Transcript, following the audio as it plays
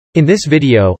In this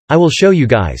video, I will show you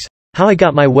guys how I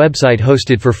got my website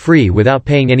hosted for free without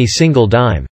paying any single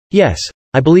dime. Yes,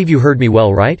 I believe you heard me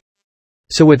well, right?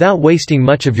 So without wasting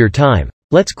much of your time,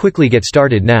 let's quickly get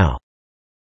started now.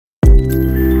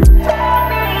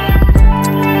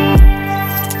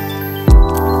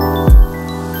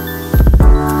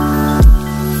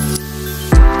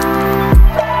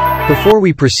 Before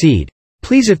we proceed,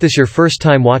 please, if this is your first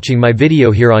time watching my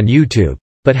video here on YouTube,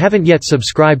 but haven't yet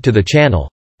subscribed to the channel,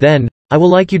 then I would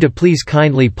like you to please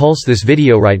kindly pulse this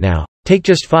video right now. Take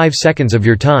just 5 seconds of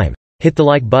your time, hit the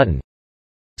like button.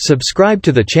 Subscribe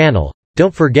to the channel.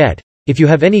 Don't forget, if you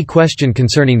have any question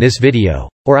concerning this video,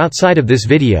 or outside of this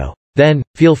video, then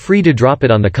feel free to drop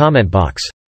it on the comment box.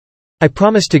 I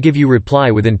promise to give you reply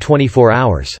within 24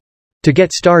 hours. To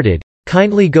get started,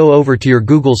 kindly go over to your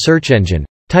Google search engine,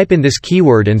 type in this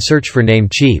keyword and search for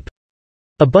Namecheap.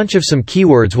 A bunch of some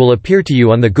keywords will appear to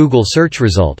you on the Google search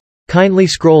result. Kindly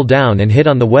scroll down and hit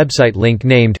on the website link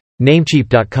named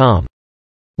Namecheap.com.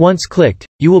 Once clicked,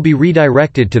 you will be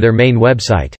redirected to their main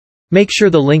website. Make sure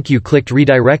the link you clicked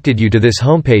redirected you to this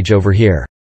homepage over here.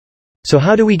 So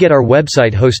how do we get our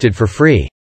website hosted for free?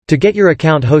 To get your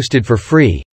account hosted for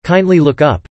free, kindly look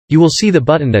up. You will see the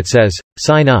button that says,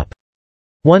 Sign Up.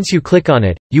 Once you click on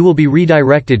it, you will be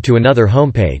redirected to another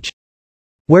homepage,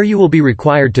 where you will be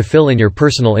required to fill in your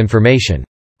personal information.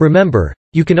 Remember,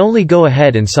 you can only go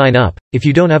ahead and sign up if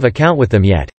you don't have an account with them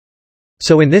yet.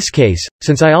 So in this case,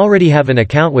 since I already have an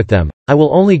account with them, I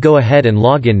will only go ahead and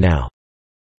log in now.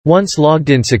 Once logged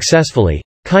in successfully,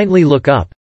 kindly look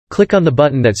up. Click on the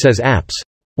button that says Apps.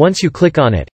 Once you click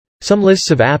on it, some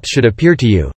lists of apps should appear to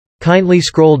you. Kindly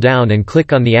scroll down and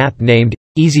click on the app named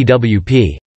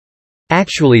EasyWP.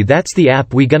 Actually, that's the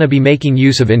app we gonna be making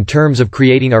use of in terms of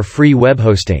creating our free web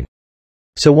hosting.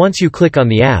 So once you click on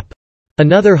the app,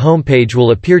 another homepage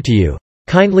will appear to you.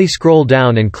 Kindly scroll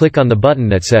down and click on the button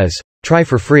that says, Try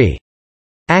for free.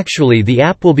 Actually, the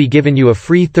app will be giving you a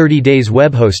free 30 days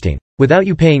web hosting, without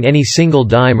you paying any single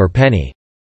dime or penny.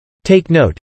 Take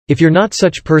note, if you're not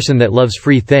such person that loves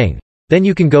free thing, then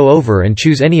you can go over and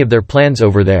choose any of their plans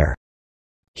over there.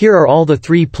 Here are all the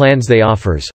 3 plans they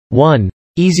offers. 1.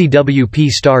 EasyWP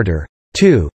Starter.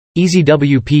 2.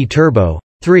 EasyWP Turbo.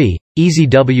 3.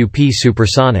 EasyWP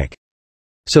Supersonic.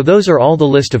 So those are all the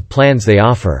list of plans they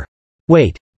offer.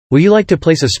 Wait, will you like to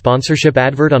place a sponsorship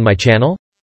advert on my channel?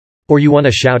 Or you want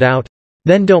a shout out?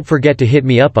 Then don't forget to hit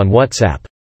me up on WhatsApp.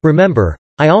 Remember,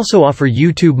 I also offer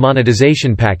YouTube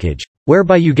monetization package,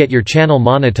 whereby you get your channel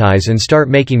monetized and start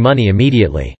making money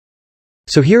immediately.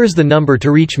 So here is the number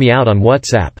to reach me out on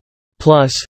WhatsApp.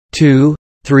 +2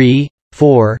 3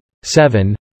 4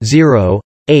 7 0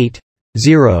 8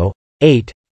 0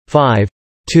 8 5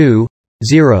 2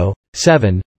 0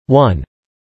 7 1.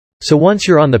 So once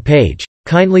you're on the page,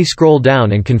 kindly scroll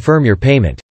down and confirm your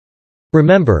payment.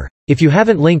 Remember, if you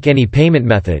haven't linked any payment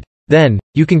method, then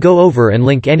you can go over and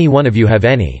link any one of you have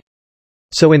any.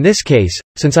 So in this case,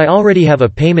 since I already have a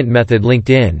payment method linked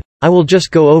in, I will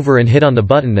just go over and hit on the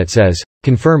button that says,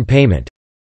 Confirm Payment.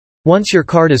 Once your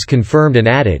card is confirmed and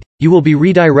added, you will be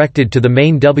redirected to the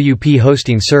main WP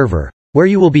hosting server, where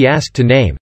you will be asked to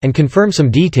name and confirm some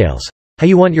details, how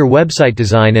you want your website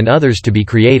design and others to be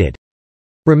created.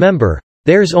 Remember,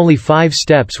 there's only 5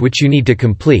 steps which you need to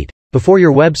complete before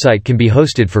your website can be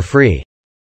hosted for free.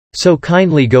 So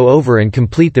kindly go over and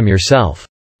complete them yourself.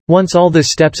 Once all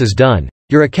this steps is done,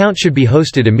 your account should be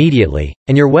hosted immediately,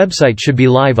 and your website should be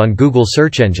live on Google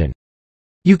search engine.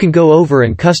 You can go over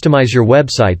and customize your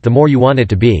website the more you want it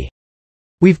to be.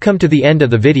 We've come to the end of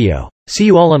the video. See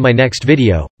you all on my next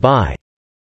video. Bye.